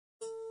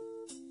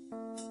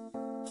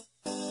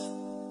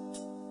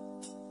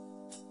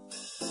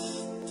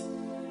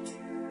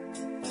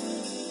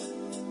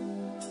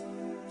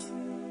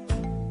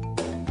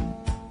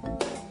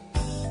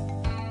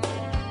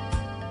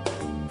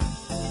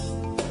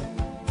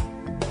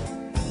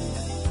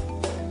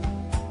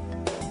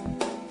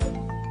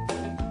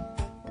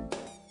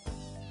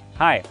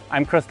Hi,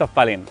 I'm Christoph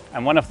Ballin.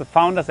 I'm one of the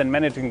founders and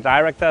managing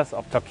directors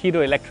of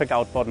Torqeedo electric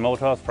outboard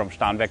motors from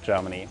Starnberg,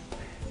 Germany.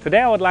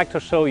 Today I would like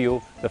to show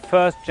you the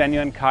first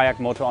genuine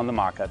kayak motor on the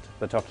market,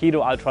 the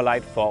Torqeedo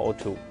Ultralight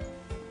 402.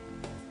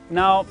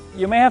 Now,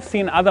 you may have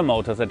seen other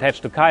motors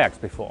attached to kayaks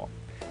before,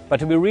 but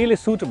to be really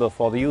suitable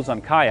for the use on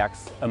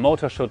kayaks, a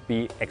motor should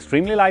be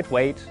extremely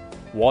lightweight,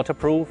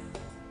 waterproof,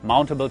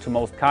 mountable to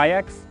most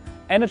kayaks,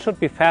 and it should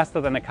be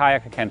faster than a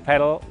kayaker can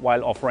pedal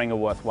while offering a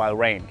worthwhile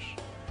range.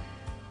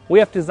 We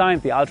have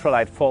designed the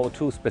Ultralight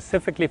 402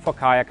 specifically for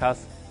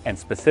kayakers and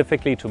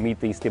specifically to meet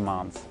these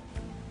demands.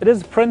 It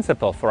is a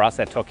principle for us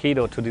at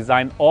Torqeedo to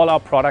design all our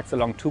products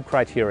along two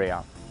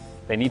criteria.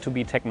 They need to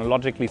be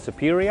technologically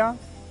superior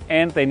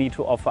and they need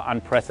to offer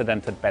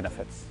unprecedented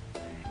benefits.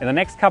 In the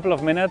next couple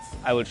of minutes,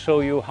 I will show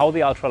you how the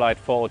Ultralight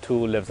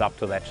 402 lives up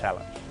to that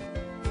challenge.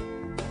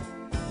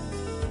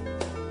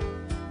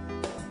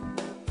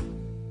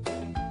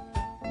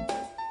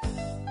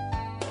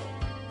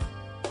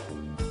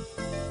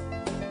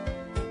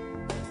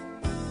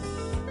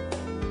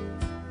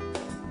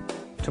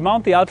 To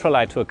mount the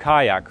Ultralight to a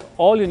kayak,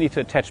 all you need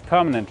to attach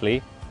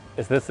permanently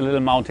is this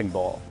little mounting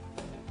ball.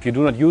 If you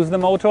do not use the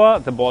motor,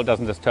 the ball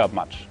doesn't disturb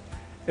much.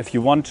 If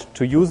you want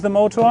to use the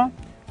motor,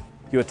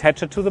 you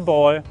attach it to the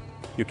ball,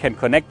 you can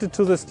connect it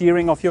to the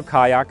steering of your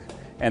kayak,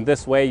 and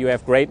this way you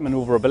have great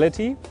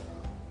maneuverability.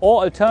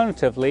 Or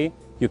alternatively,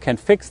 you can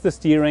fix the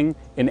steering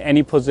in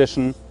any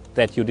position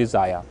that you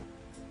desire.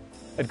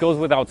 It goes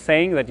without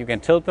saying that you can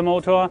tilt the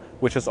motor,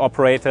 which is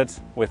operated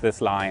with this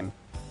line.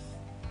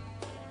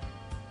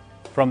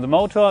 From the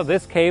motor,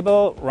 this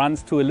cable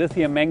runs to a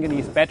lithium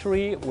manganese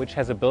battery, which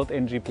has a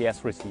built-in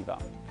GPS receiver.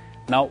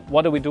 Now,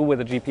 what do we do with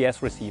the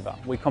GPS receiver?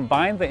 We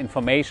combine the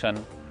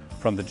information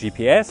from the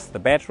GPS, the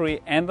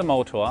battery and the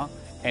motor,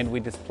 and we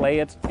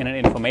display it in an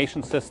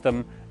information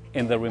system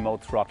in the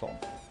remote throttle.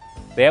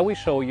 There we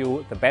show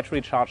you the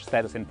battery charge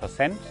status in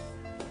 %,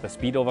 the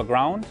speed over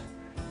ground,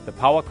 the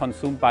power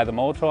consumed by the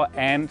motor,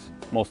 and,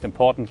 most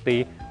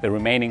importantly, the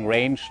remaining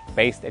range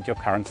based at your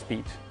current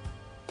speed.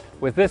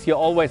 With this, you're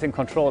always in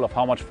control of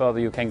how much further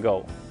you can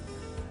go.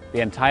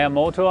 The entire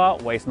motor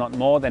weighs not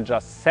more than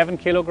just 7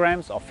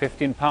 kilograms or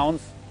 15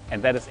 pounds,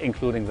 and that is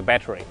including the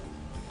battery.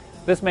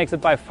 This makes it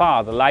by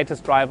far the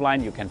lightest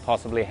driveline you can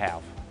possibly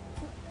have.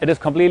 It is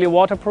completely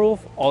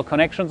waterproof, all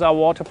connections are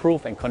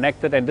waterproof in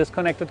connected and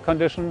disconnected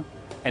condition,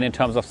 and in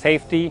terms of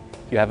safety,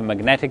 you have a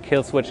magnetic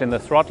kill switch in the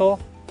throttle,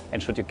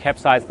 and should you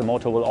capsize, the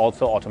motor will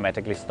also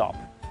automatically stop.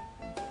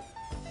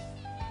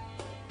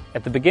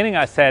 At the beginning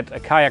I said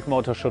a kayak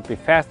motor should be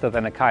faster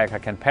than a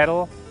kayaker can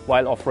pedal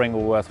while offering a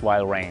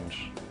worthwhile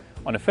range.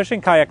 On a fishing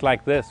kayak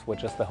like this,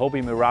 which is the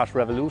Hobie Mirage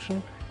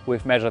Revolution,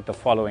 we've measured the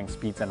following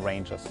speeds and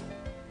ranges.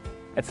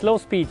 At slow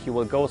speed you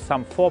will go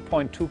some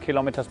 4.2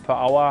 kilometers per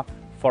hour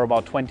for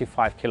about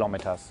 25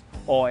 kilometers.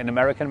 Or in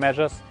American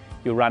measures,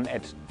 you run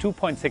at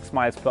 2.6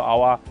 miles per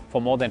hour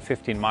for more than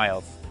 15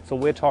 miles. So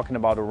we're talking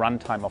about a run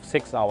time of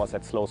 6 hours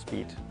at slow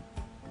speed.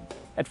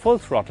 At full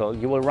throttle,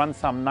 you will run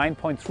some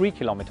 9.3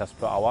 kilometers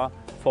per hour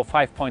for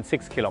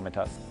 5.6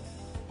 kilometers.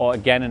 Or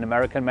again in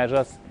American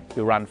measures,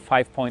 you run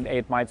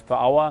 5.8 miles per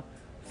hour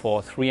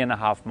for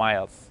 3.5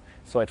 miles.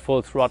 So at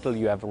full throttle,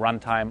 you have a run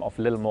time of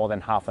a little more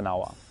than half an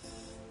hour.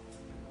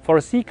 For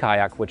a sea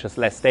kayak, which is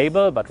less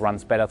stable but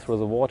runs better through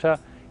the water,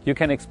 you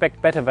can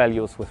expect better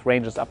values with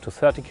ranges up to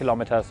 30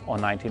 kilometers or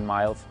 19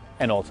 miles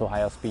and also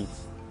higher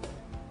speeds.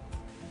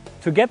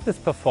 To get this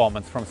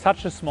performance from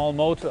such a small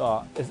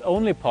motor is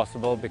only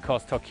possible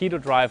because Torqeedo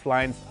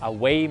drivelines are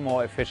way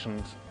more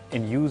efficient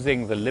in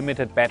using the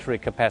limited battery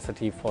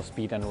capacity for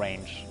speed and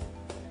range.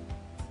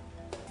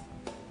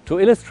 To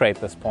illustrate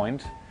this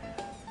point,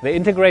 the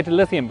integrated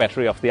lithium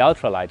battery of the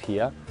Ultralight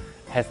here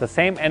has the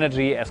same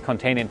energy as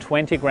containing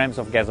 20 grams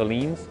of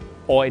gasoline,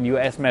 or in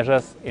US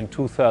measures in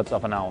 2/3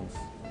 of an ounce.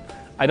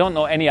 I don't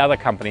know any other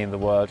company in the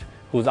world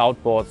whose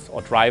outboards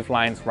or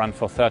drivelines run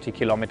for 30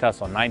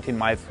 kilometers or 19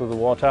 miles through the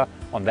water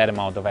on that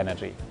amount of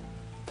energy.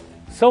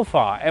 So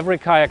far, every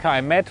kayaker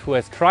I met who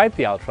has tried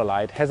the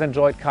Ultralight has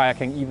enjoyed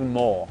kayaking even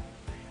more.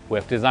 We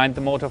have designed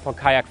the motor for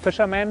kayak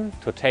fishermen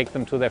to take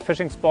them to their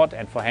fishing spot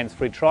and for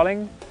hands-free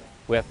trolling.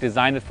 We have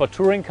designed it for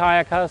touring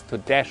kayakers to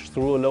dash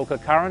through a local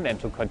current and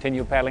to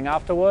continue paddling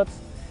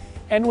afterwards.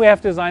 And we have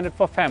designed it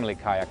for family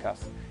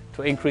kayakers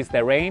to increase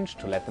their range,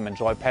 to let them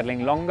enjoy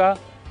paddling longer,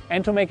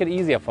 and to make it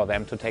easier for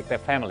them to take their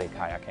family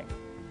kayaking.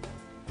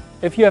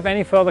 If you have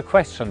any further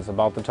questions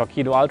about the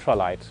Torqeedo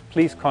Ultralight,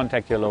 please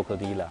contact your local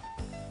dealer.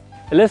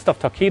 A list of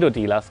Torqeedo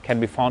dealers can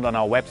be found on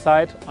our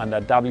website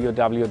under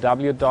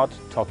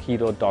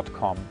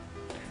www.torqeedo.com.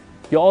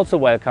 You're also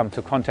welcome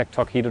to contact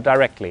Torqeedo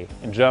directly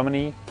in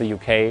Germany, the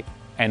UK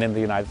and in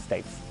the United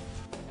States.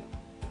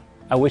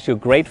 I wish you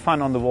great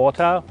fun on the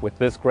water with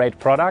this great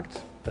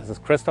product. This is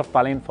Christoph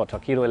Ballin for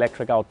Torqeedo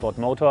Electric Outboard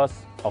Motors.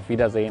 Auf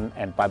Wiedersehen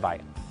and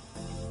bye-bye.